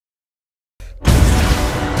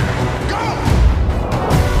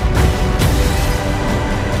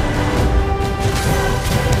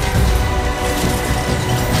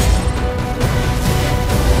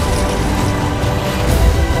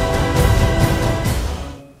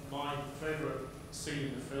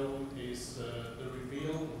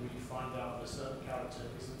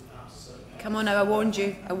Come on now, I warned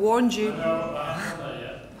you. I warned you. No, I haven't done that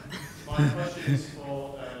yet. My question is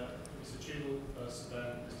for Mr. Cheadle, Mr. Ben,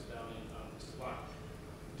 Mr. Downey, and Mr. Black.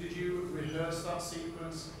 Did you rehearse that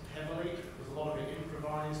sequence heavily? Was a lot of it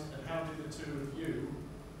improvised? And how did the two of you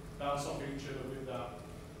bounce off each other with that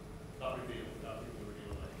reveal, that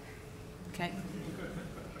reveal? Okay.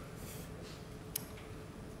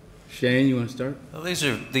 Shane, you want to start? Well, these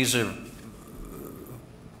are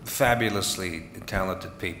fabulously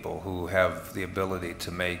talented people who have the ability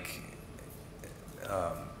to make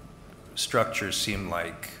structures seem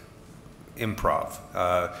like improv.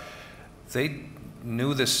 They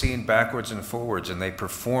knew the scene backwards and forwards, and they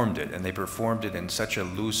performed it, and they performed it in such a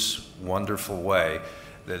loose, wonderful way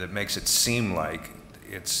that it makes it seem like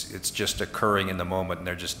it's just occurring in the moment, and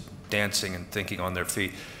they're just dancing and thinking on their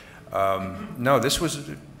feet. No, this was,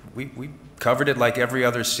 we covered it like every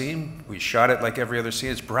other scene. We shot it like every other scene.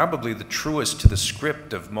 It's probably the truest to the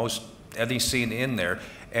script of any scene in there,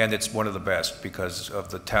 and it's one of the best because of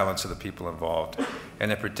the talents of the people involved.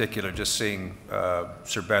 And in particular, just seeing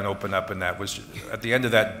Sir Ben open up, and that was, at the end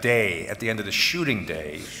of that day, at the end of the shooting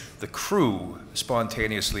day, the crew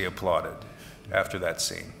spontaneously applauded after that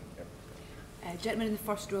scene. Gentleman in the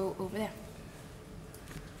first row over there.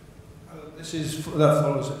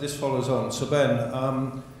 This follows on. So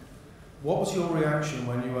Ben, what was your reaction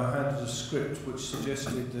when you were handed a script which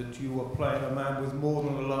suggested that you were playing a man with more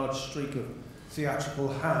than a large streak of theatrical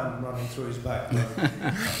ham running through his backbone?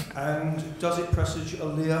 And does it presage a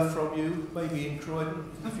leer from you, maybe in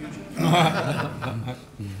Croydon in the future?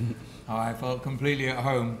 I felt completely at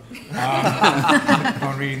home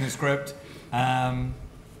on reading the script.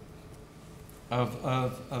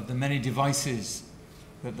 Of the many devices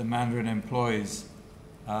that the Mandarin employs,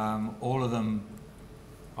 all of them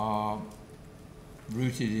are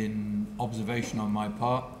rooted in observation on my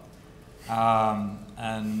part,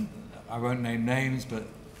 and I won't name names, but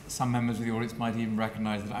some members of the audience might even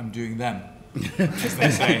recognize that I'm doing them, as they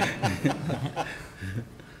say.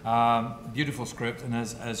 Beautiful script, and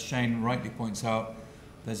as Shane rightly points out,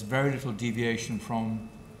 there's very little deviation from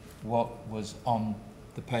what was on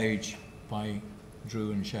the page by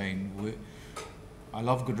Drew and Shane. I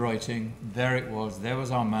love good writing. There it was. There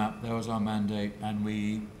was our map. There was our mandate, and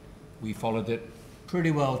we followed it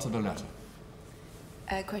pretty well to the letter.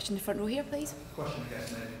 Question in the front row here, please. Question, I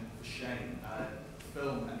guess, maybe for Shane.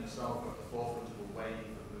 Film and yourself are at the forefront of a wave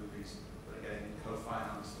of movies that are getting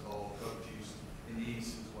co-financed or co-produced in the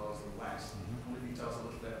East as well as the West. I wonder if you tell us a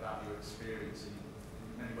little bit about your experience in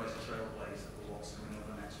many ways a trailblazer for what's coming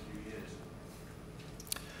over the next few years.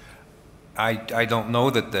 I don't know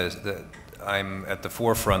that I'm at the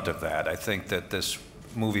forefront of that. I think that this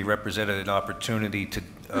movie represented an opportunity to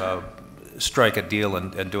strike a deal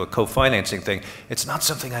and do a co-financing thing. It's not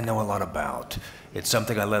something I know a lot about. It's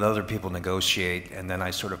something I let other people negotiate, and then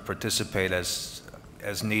I sort of participate as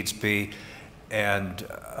needs be. And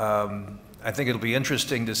I think it'll be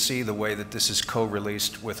interesting to see the way that this is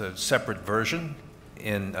co-released with a separate version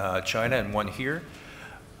in China and one here.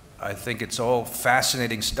 I think it's all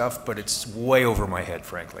fascinating stuff, but it's way over my head,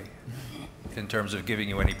 frankly, in terms of giving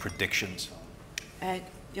you any predictions.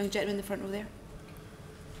 Young gentleman in the front row there.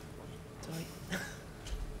 Sorry.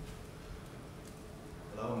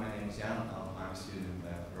 Hello, my name is Jan. I'm a student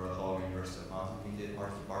at Royal Hall University of Mountain Media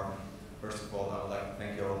Arts Department. First of all, I would like to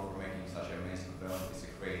thank you all for making such an amazing film. It's a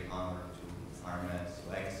great honor to Ironman's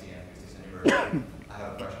legacy and 50th anniversary. I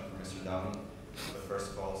have a question for Mr. Downey. But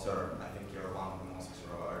first of all, sir, I think you're one of the most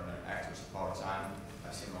extraordinary actors of our time.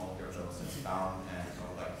 I've seen all of your films since Bound, and I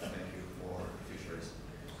would like to thank you for the futures.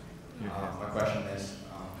 My question is,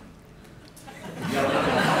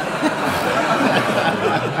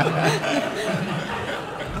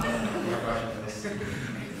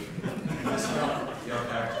 your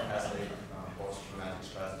character has a post-traumatic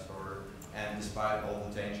stress disorder, and despite all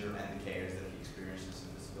the danger and the chaos that he experiences in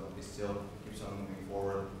this film, he still keeps on moving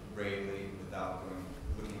forward bravely without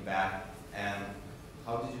looking back. And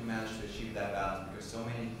how did you manage to achieve that balance? Because so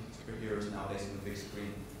many superheroes nowadays on the big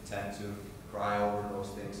screen tend to cry over those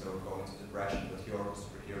things or go into depression, but your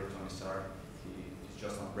superhero, Tony Stark, he's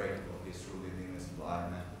just unbreakable. He's truly the invisible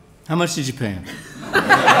Iron Man. How much did you pay him?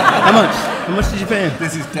 How much? How much did you pay him?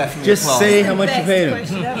 This is definitely just say how much you paid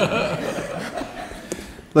him.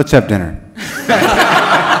 Let's have dinner.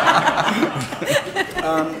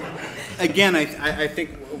 again, I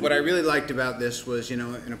think what I really liked about this was, you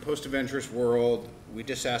know, in a post-Avengers world, we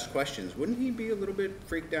just asked questions. Wouldn't he be a little bit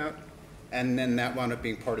freaked out? And then that wound up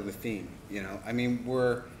being part of the theme, you know? I mean,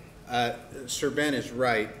 Sir Ben is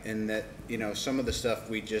right in that, you know, some of the stuff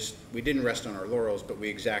we didn't rest on our laurels, but we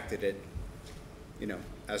exacted it, you know,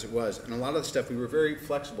 as it was. And a lot of the stuff, we were very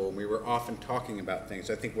flexible, and we were often talking about things.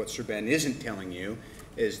 I think what Sir Ben isn't telling you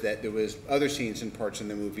is that there was other scenes and parts in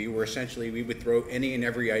the movie where essentially we would throw any and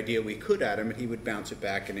every idea we could at him, and he would bounce it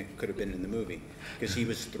back, and it could have been in the movie. Because he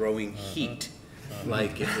was throwing heat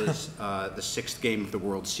like it was the 6th game of the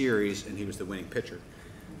World Series, and he was the winning pitcher.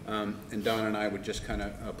 And Don and I would just kind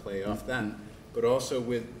of play off that. But also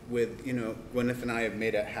with, you know, Gwyneth and I have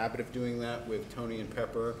made a habit of doing that with Tony and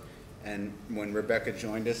Pepper. And when Rebecca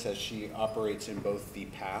joined us, as she operates in both the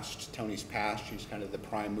past, Tony's past, she's kind of the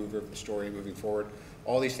prime mover of the story moving forward.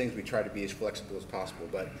 All these things we try to be as flexible as possible.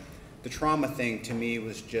 But the trauma thing to me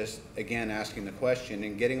was just, again, asking the question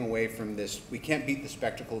and getting away from this. We can't beat the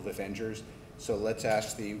spectacle of Avengers, so let's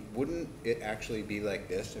ask wouldn't it actually be like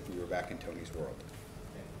this if we were back in Tony's world?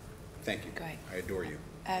 Thank you. Great. I adore you.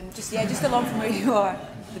 Just along from where you are,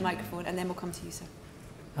 the microphone, and then we'll come to you, sir.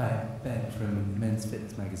 Hi, Ben from Men's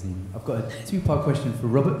Fitness Magazine. I've got a two-part question for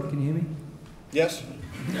Robert. Can you hear me? Yes.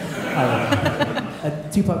 A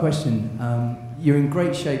two-part question. You're in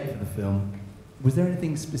great shape for the film. Was there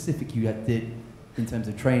anything specific you did in terms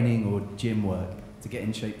of training or gym work to get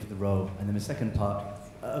in shape for the role? And then the second part,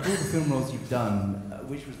 of all the film roles you've done,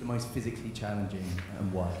 which was the most physically challenging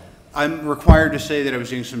and why? I'm required to say that I was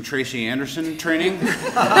doing some Tracy Anderson training, which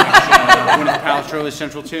Gwyneth Paltrow is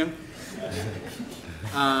central to.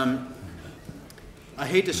 I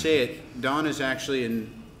hate to say it, Don is actually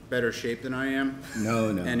in better shape than I am. No.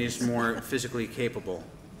 And he's more physically capable.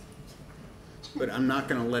 But I'm not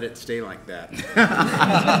going to let it stay like that.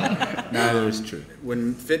 No, it's true.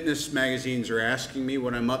 When fitness magazines are asking me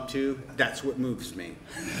what I'm up to, that's what moves me.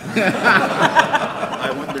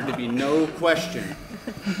 I want there to be no question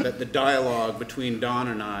that the dialogue between Don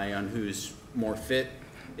and I on who's more fit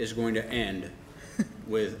is going to end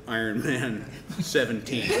with Iron Man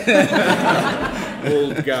 17.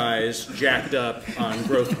 Old guys jacked up on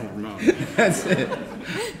growth hormone. That's it.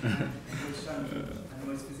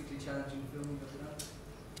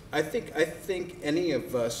 I think any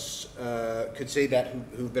of us could say that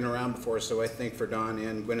who've been around before. So I think for Don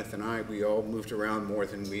and Gwyneth and I, we all moved around more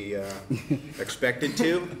than we expected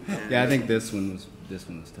to. Yeah, I think this one was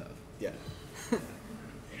tough. Yeah.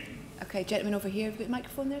 Okay, gentleman over here. Have you got a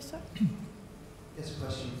microphone there, sir? Here's a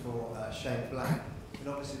question for Shane Black. And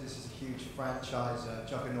obviously this is a huge franchise,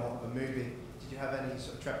 juggernaut of a movie. Did you have any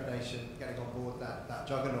sort of trepidation getting on board that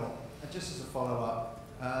juggernaut? And just as a follow-up,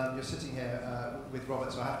 you're sitting here with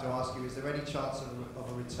Robert, so I have to ask you, is there any chance of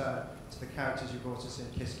a return to the characters you brought us in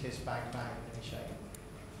Kiss Kiss Bang Bang and Shane?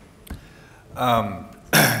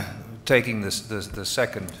 Taking the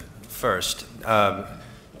second first,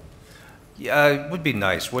 yeah, it would be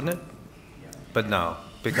nice, wouldn't it? But no,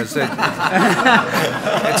 because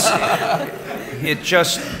it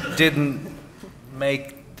just didn't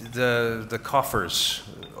make the coffers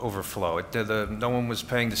overflow. No one was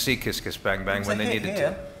paying to see Kiss Kiss Bang Bang when they needed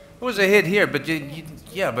to. It was a hit here, but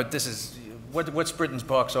yeah, but this is what's Britain's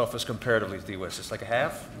box office comparatively to the US? It's like a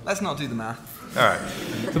half. Let's not do the math. All right.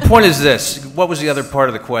 The point is this: what was the other part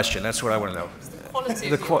of the question? That's what I want to know.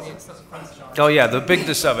 Quality of the audience, that's a franchise. Oh yeah, the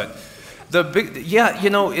bigness of it. Yeah, you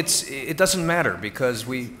know, it doesn't matter because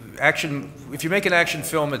if you make an action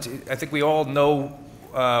film, I think we all know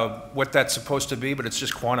what that's supposed to be, but it's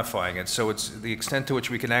just quantifying it. So it's the extent to which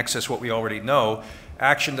we can access what we already know.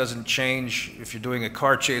 Action doesn't change if you're doing a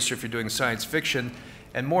car chase or if you're doing science fiction.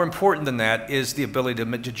 And more important than that is the ability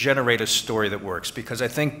to generate a story that works. Because I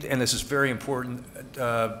think, and this is very important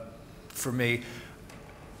for me,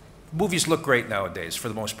 movies look great nowadays, for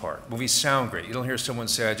the most part. Movies sound great. You don't hear someone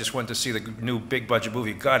say, I just went to see the new big-budget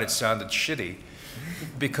movie. God, it sounded shitty.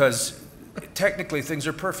 Because technically, things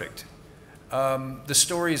are perfect. The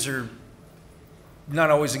stories are not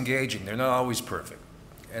always engaging. They're not always perfect.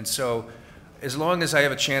 And so, as long as I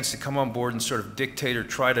have a chance to come on board and sort of dictate or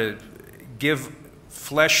try to give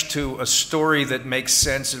flesh to a story that makes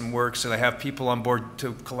sense and works, and I have people on board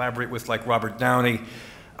to collaborate with like Robert Downey,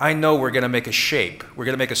 I know we're going to make a shape. We're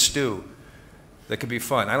going to make a stew that could be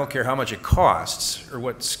fun. I don't care how much it costs or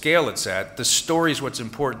what scale it's at. The story is what's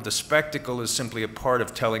important. The spectacle is simply a part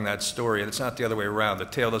of telling that story, and it's not the other way around. The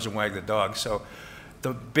tail doesn't wag the dog. So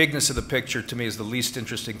the bigness of the picture, to me, is the least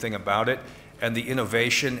interesting thing about it, and the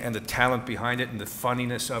innovation and the talent behind it and the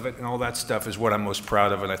funniness of it and all that stuff is what I'm most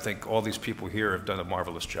proud of, and I think all these people here have done a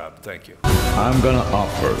marvelous job. Thank you. I'm going to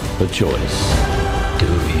offer the choice. Do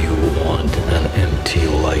you?